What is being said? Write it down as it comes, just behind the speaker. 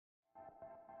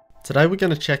Today we're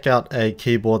going to check out a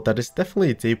keyboard that is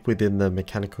definitely deep within the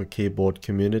mechanical keyboard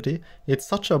community. It's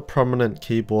such a prominent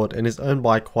keyboard and is owned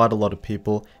by quite a lot of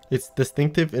people. It's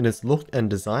distinctive in its look and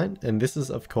design, and this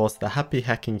is of course the Happy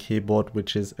Hacking keyboard,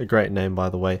 which is a great name by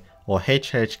the way, or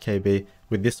HHKB,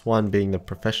 with this one being the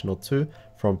Professional 2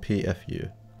 from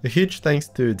PFU. A huge thanks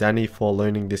to Danny for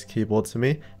loaning this keyboard to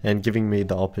me and giving me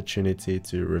the opportunity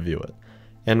to review it.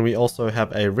 And we also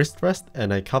have a wrist rest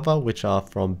and a cover, which are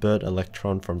from Bird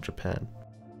Electron from Japan.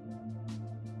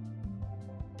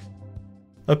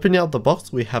 Opening out the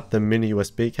box, we have the mini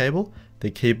USB cable, the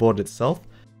keyboard itself,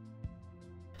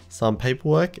 some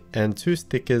paperwork, and 2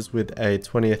 stickers with a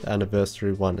 20th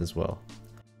anniversary one as well.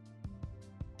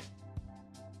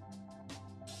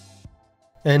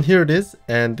 And here it is,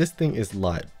 and this thing is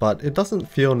light, but it doesn't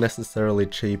feel necessarily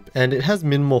cheap, and it has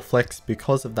minimal flex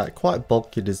because of that quite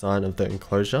bulky design of the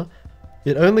enclosure.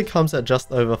 It only comes at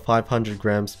just over 500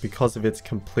 grams because of its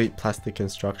complete plastic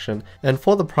construction, and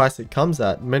for the price it comes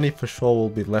at, many for sure will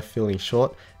be left feeling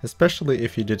short, especially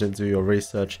if you didn't do your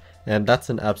research, and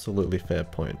that's an absolutely fair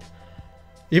point.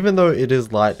 Even though it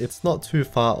is light, it's not too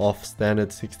far off standard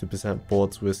 60%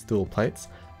 boards with steel plates.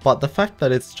 But the fact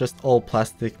that it's just all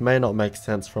plastic may not make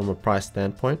sense from a price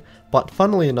standpoint, but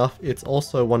funnily enough, it's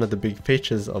also one of the big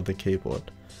features of the keyboard.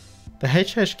 The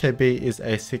HHKB is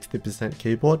a 60%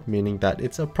 keyboard, meaning that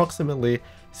it's approximately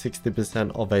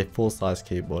 60% of a full-size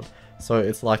keyboard. So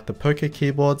it's like the poker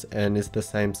keyboards and is the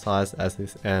same size as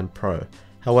this and Pro.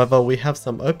 However, we have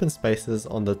some open spaces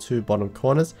on the 2 bottom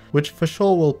corners, which for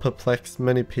sure will perplex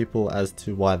many people as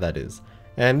to why that is.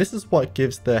 And this is what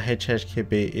gives the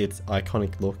HHKB its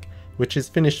iconic look, which is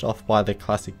finished off by the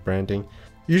classic branding.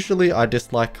 Usually I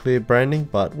dislike clear branding,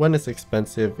 but when it's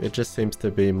expensive it just seems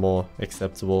to be more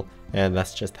acceptable, and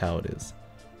that's just how it is.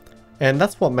 And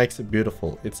that's what makes it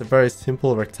beautiful. It's a very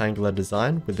simple rectangular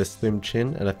design with a slim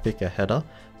chin and a thicker header.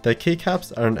 The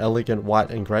keycaps are an elegant white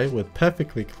and grey with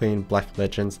perfectly clean black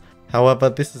legends. However,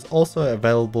 this is also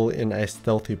available in a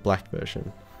stealthy black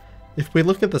version. If we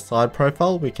look at the side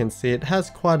profile, we can see it has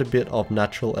quite a bit of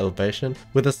natural elevation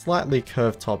with a slightly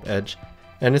curved top edge,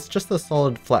 and it's just a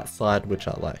solid flat side, which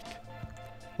I like.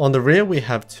 On the rear we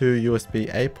have 2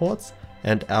 USB-A ports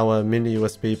and our mini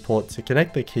USB port to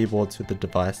connect the keyboard to the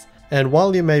device, and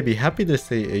while you may be happy to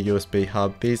see a USB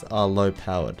hub, these are low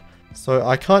powered. So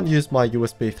I can't use my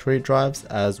USB 3 drives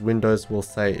as Windows will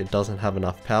say it doesn't have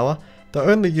enough power. The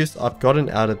only use I've gotten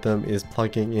out of them is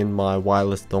plugging in my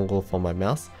wireless dongle for my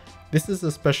mouse. This is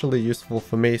especially useful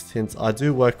for me since I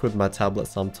do work with my tablet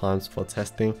sometimes for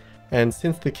testing, and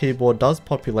since the keyboard does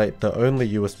populate the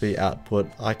only USB output,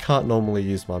 I can't normally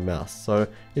use my mouse, so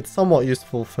it's somewhat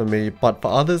useful for me, but for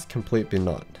others completely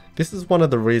not. This is one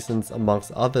of the reasons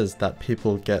amongst others that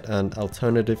people get an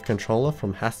alternative controller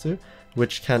from Hasu,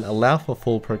 which can allow for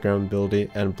full programmability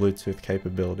and Bluetooth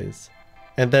capabilities.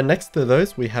 And then next to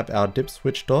those we have our dip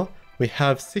switch door. We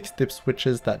have 6 dip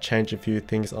switches that change a few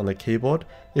things on the keyboard.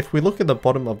 If we look at the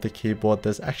bottom of the keyboard,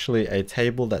 there's actually a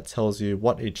table that tells you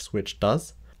what each switch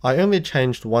does. I only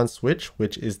changed one switch,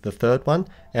 which is the 3rd one,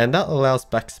 and that allows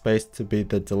backspace to be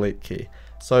the delete key.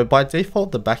 So by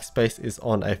default the backspace is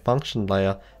on a function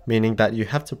layer, meaning that you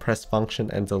have to press function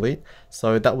and delete,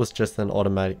 so that was just an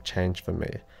automatic change for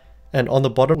me. And on the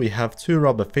bottom we have 2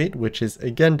 rubber feet, which is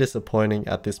again disappointing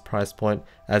at this price point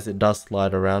as it does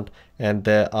slide around, and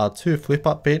there are 2 flip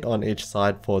up feet on each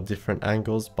side for different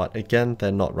angles, but again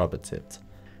they're not rubber tipped.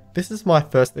 This is my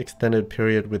first extended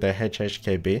period with a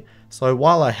HHKB, so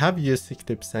while I have used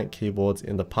 60% keyboards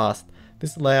in the past,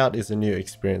 this layout is a new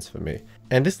experience for me.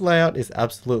 And this layout is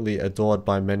absolutely adored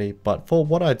by many, but for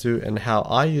what I do and how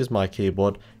I use my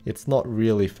keyboard, it's not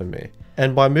really for me.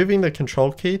 And by moving the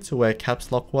control key to where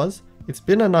caps lock was, it's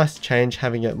been a nice change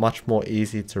having it much more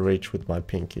easy to reach with my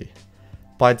pinky.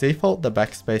 By default, the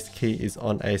backspace key is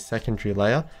on a secondary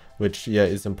layer, which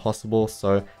is impossible,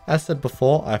 so as said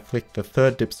before, I flicked the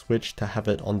 3rd dip switch to have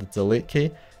it on the delete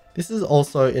key. This is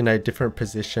also in a different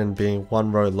position, being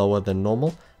 1 row lower than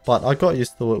normal, but I got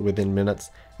used to it within minutes,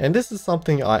 and this is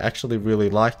something I actually really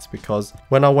liked because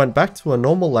when I went back to a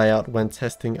normal layout when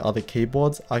testing other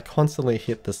keyboards, I constantly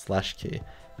hit the slash key,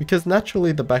 because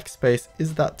naturally the backspace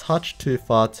is that touch too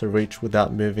far to reach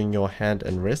without moving your hand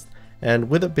and wrist, and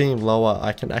with it being lower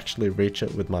I can actually reach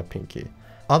it with my pinky.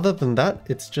 Other than that,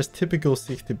 it's just typical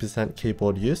 60%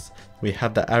 keyboard use. We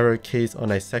have the arrow keys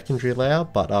on a secondary layer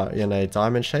but are in a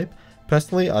diamond shape.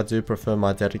 Personally, I do prefer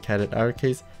my dedicated arrow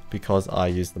keys because I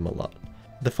use them a lot.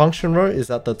 The function row is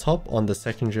at the top on the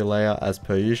secondary layer as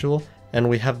per usual, and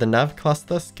we have the nav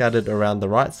cluster scattered around the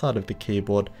right side of the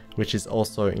keyboard, which is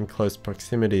also in close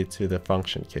proximity to the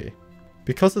function key.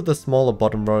 Because of the smaller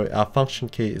bottom row, our function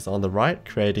key is on the right,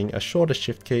 creating a shorter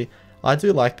shift key. I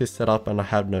do like this setup and I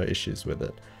have no issues with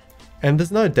it. And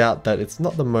there's no doubt that it's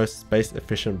not the most space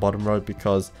efficient bottom row,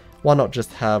 because why not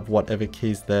just have whatever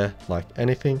keys there, like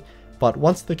anything. But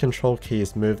once the control key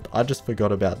is moved, I just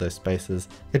forgot about those spaces.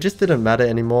 It just didn't matter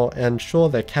anymore, and sure,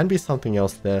 there can be something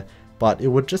else there, but it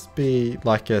would just be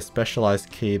like a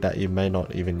specialized key that you may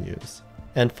not even use.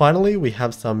 And finally, we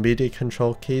have some media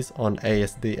control keys on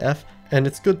ASDF, and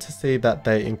it's good to see that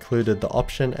they included the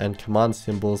option and command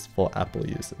symbols for Apple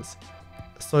users.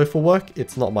 So for work,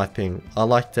 it's not my thing. I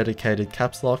like dedicated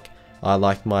caps lock, I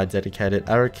like my dedicated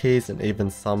arrow keys and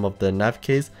even some of the nav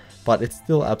keys, but it's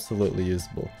still absolutely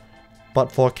usable.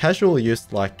 But for casual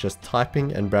use like just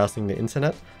typing and browsing the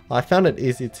internet, I found it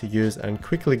easy to use and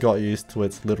quickly got used to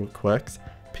its little quirks.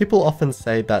 People often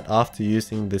say that after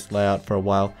using this layout for a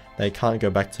while, they can't go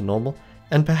back to normal,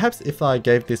 and perhaps if I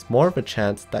gave this more of a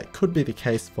chance, that could be the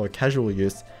case for casual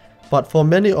use, but for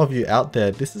many of you out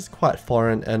there, this is quite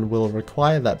foreign and will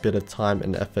require that bit of time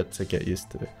and effort to get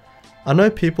used to. I know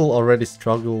people already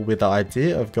struggle with the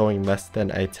idea of going less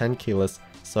than a 10 keyless,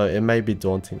 so it may be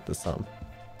daunting to some.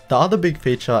 The other big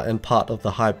feature and part of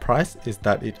the high price is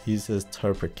that it uses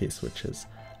Topra key switches.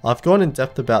 I've gone in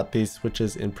depth about these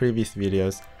switches in previous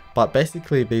videos, but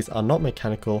basically these are not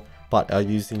mechanical but are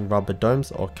using rubber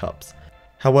domes or cups.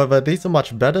 However, these are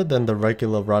much better than the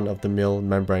regular run-of-the-mill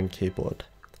membrane keyboard.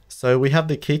 So we have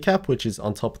the keycap, which is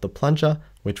on top of the plunger,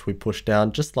 which we push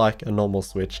down just like a normal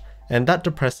switch, and that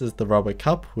depresses the rubber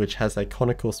cup, which has a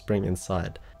conical spring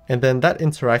inside. And then that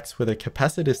interacts with a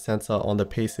capacitive sensor on the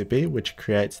PCB, which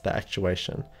creates the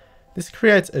actuation. This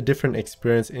creates a different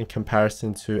experience in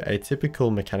comparison to a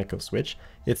typical mechanical switch.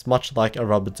 It's much like a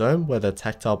rubber dome where the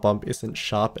tactile bump isn't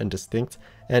sharp and distinct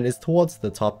and is towards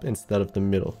the top instead of the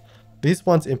middle. These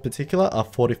ones in particular are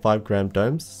 45-gram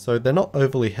domes, so they're not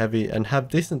overly heavy and have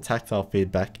decent tactile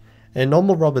feedback. A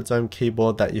normal rubber dome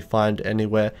keyboard that you find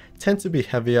anywhere tend to be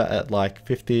heavier at like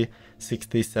 50,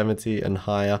 60, 70 and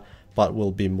higher, but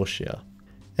will be mushier.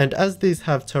 And as these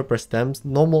have Topra stems,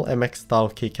 normal MX style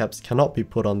keycaps cannot be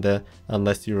put on there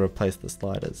unless you replace the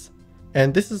sliders.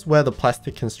 And this is where the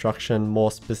plastic construction,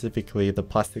 more specifically the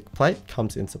plastic plate,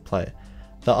 comes into play.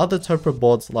 The other Topra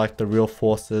boards like the Real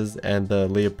Forces and the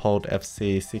Leopold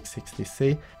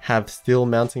FC660C have steel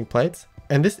mounting plates,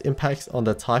 and this impacts on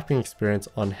the typing experience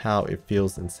on how it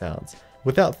feels and sounds.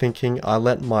 Without thinking, I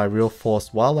lent my Real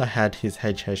Force while I had his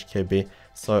HHKB,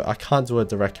 so I can't do a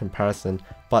direct comparison,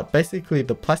 but basically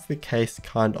the plastic case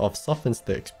kind of softens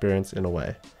the experience in a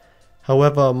way.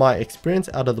 However, my experience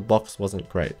out of the box wasn't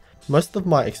great. Most of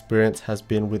my experience has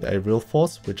been with a Real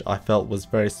Force, which I felt was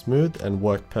very smooth and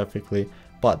worked perfectly,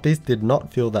 but these did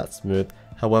not feel that smooth.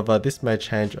 However, this may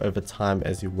change over time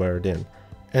as you wear it in.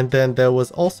 And then there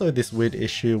was also this weird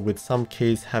issue with some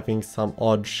keys having some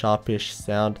odd sharpish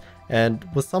sound, and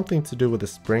was something to do with the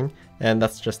spring, and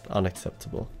that's just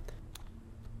unacceptable.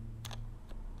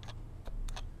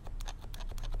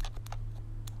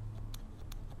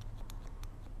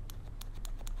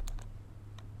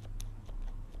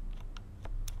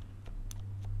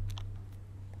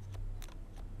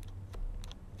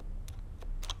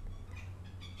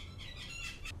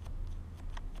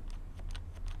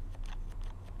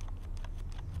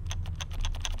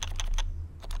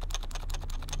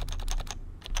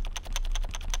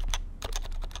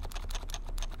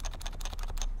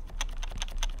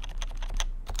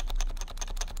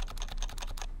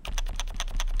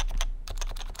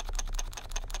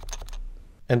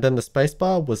 And then the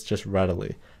spacebar was just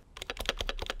rattly.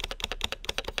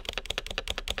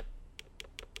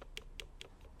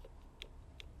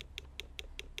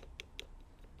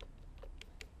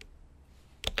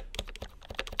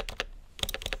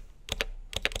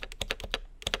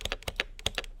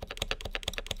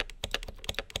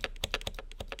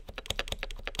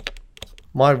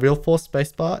 My Real Force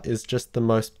spacebar is just the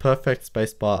most perfect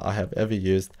spacebar I have ever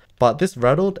used, but this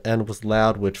rattled and was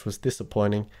loud, which was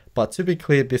disappointing. But to be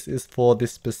clear, this is for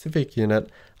this specific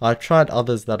unit. I've tried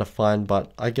others that are fine,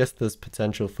 but I guess there's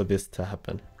potential for this to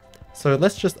happen. So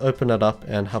let's just open it up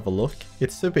and have a look.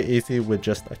 It's super easy with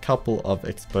just a couple of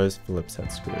exposed Phillips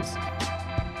head screws.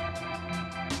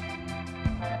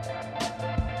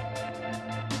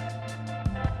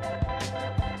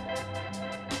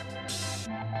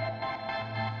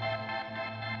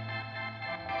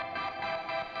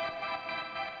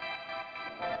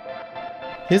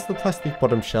 Here's the plastic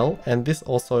bottom shell, and this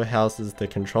also houses the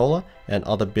controller and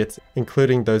other bits,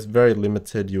 including those very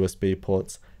limited USB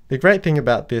ports. The great thing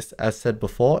about this, as said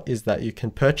before, is that you can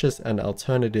purchase an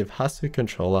alternative Hasu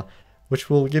controller, which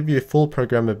will give you full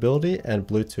programmability and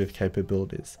Bluetooth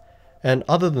capabilities. And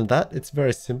other than that, it's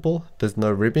very simple. There's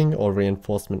no ribbing or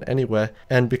reinforcement anywhere,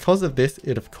 and because of this,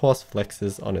 it of course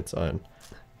flexes on its own.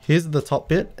 Here's the top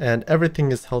bit, and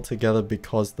everything is held together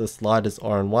because the sliders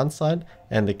are on one side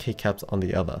and the keycaps on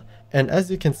the other. And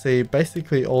as you can see,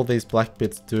 basically all these black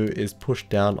bits do is push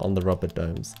down on the rubber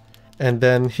domes. And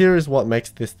then here is what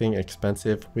makes this thing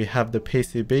expensive. We have the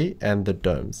PCB and the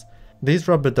domes. These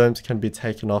rubber domes can be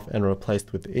taken off and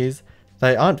replaced with ease.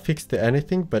 They aren't fixed to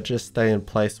anything but just stay in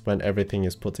place when everything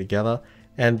is put together.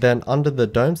 And then under the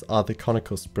domes are the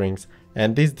conical springs,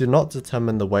 and these do not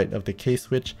determine the weight of the key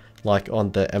switch like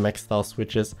on the MX style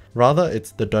switches, rather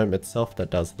it's the dome itself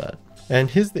that does that. And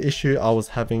here's the issue I was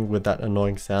having with that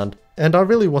annoying sound, and I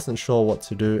really wasn't sure what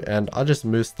to do, and I just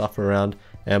moved stuff around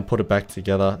and put it back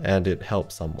together, and it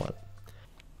helped somewhat.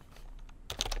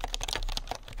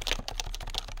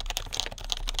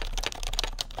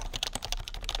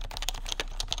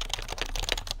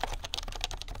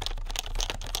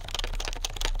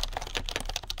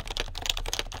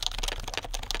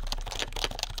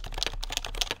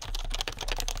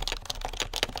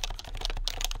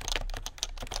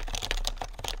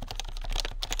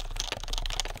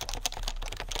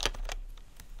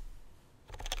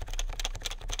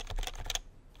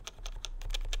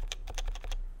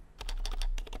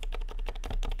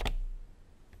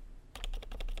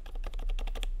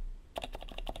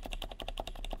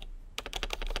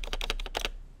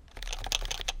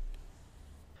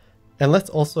 And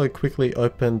let's also quickly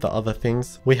open the other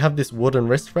things. We have this wooden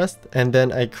wrist rest and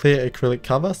then a clear acrylic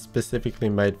cover specifically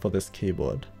made for this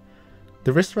keyboard.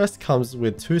 The wrist rest comes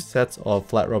with 2 sets of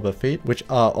flat rubber feet which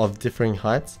are of differing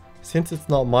heights. Since it's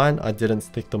not mine, I didn't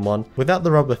stick them on. Without the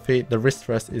rubber feet, the wrist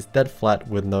rest is dead flat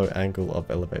with no angle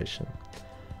of elevation.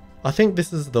 I think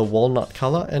this is the walnut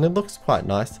color and it looks quite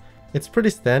nice. It's pretty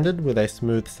standard with a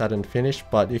smooth satin finish,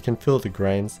 but you can feel the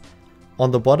grains. On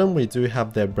the bottom we do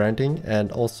have their branding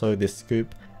and also this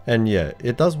scoop, and yeah,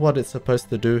 it does what it's supposed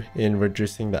to do in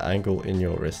reducing the angle in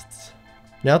your wrists.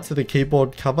 Now to the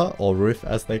keyboard cover, or roof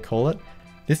as they call it.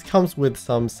 This comes with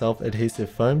some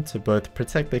self-adhesive foam to both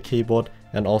protect the keyboard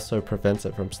and also prevents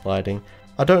it from sliding.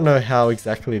 I don't know how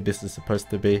exactly this is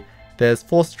supposed to be. There's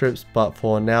 4 strips, but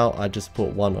for now I just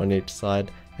put 1 on each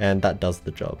side and that does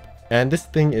the job. And this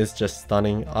thing is just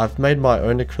stunning. I've made my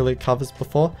own acrylic covers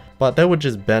before, but they were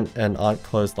just bent and aren't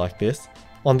closed like this.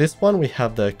 On this one we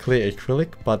have the clear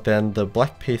acrylic, but then the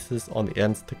black pieces on the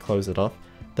ends to close it off.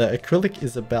 The acrylic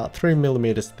is about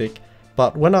 3mm thick,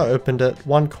 but when I opened it,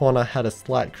 one corner had a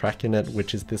slight crack in it,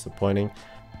 which is disappointing.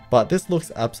 But this looks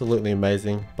absolutely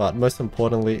amazing, but most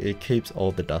importantly it keeps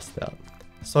all the dust out.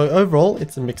 So overall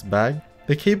it's a mixed bag.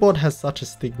 The keyboard has such a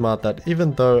stigma that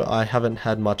even though I haven't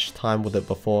had much time with it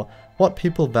before, what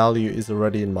people value is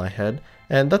already in my head,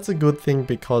 and that's a good thing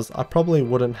because I probably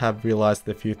wouldn't have realized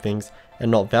a few things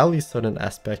and not value certain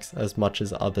aspects as much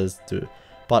as others do.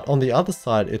 But on the other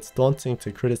side, it's daunting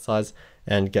to criticize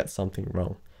and get something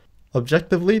wrong.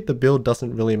 Objectively, the build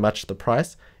doesn't really match the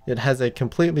price. It has a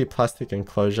completely plastic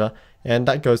enclosure, and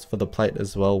that goes for the plate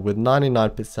as well, with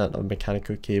 99% of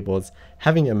mechanical keyboards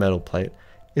having a metal plate.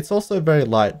 It's also very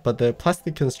light, but the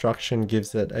plastic construction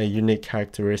gives it a unique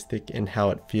characteristic in how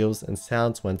it feels and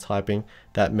sounds when typing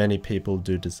that many people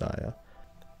do desire.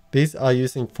 These are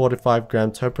using 45g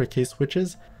Topra key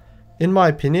switches. In my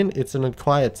opinion, it's an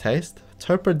acquired taste.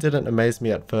 Topra didn't amaze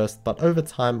me at first, but over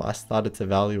time I started to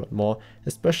value it more,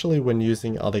 especially when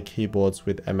using other keyboards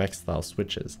with MX style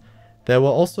switches. There were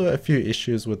also a few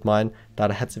issues with mine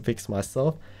that I had to fix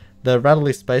myself. The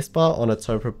rattly spacebar on a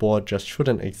Topra board just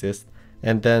shouldn't exist.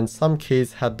 And then some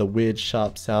keys had the weird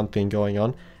sharp sound thing going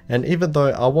on, and even though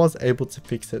I was able to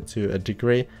fix it to a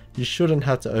degree, you shouldn't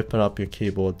have to open up your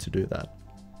keyboard to do that.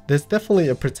 There's definitely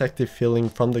a protective feeling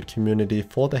from the community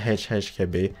for the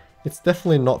HHKB. It's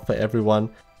definitely not for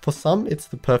everyone. For some it's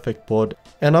the perfect board,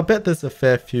 and I bet there's a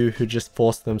fair few who just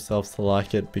force themselves to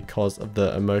like it because of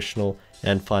the emotional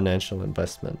and financial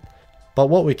investment. But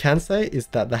what we can say is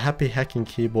that the Happy Hacking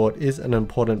keyboard is an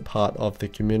important part of the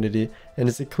community and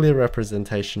is a clear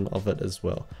representation of it as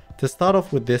well. To start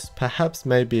off with this perhaps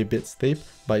may be a bit steep,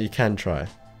 but you can try.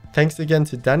 Thanks again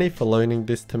to Danny for loaning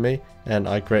this to me, and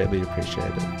I greatly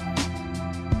appreciate it.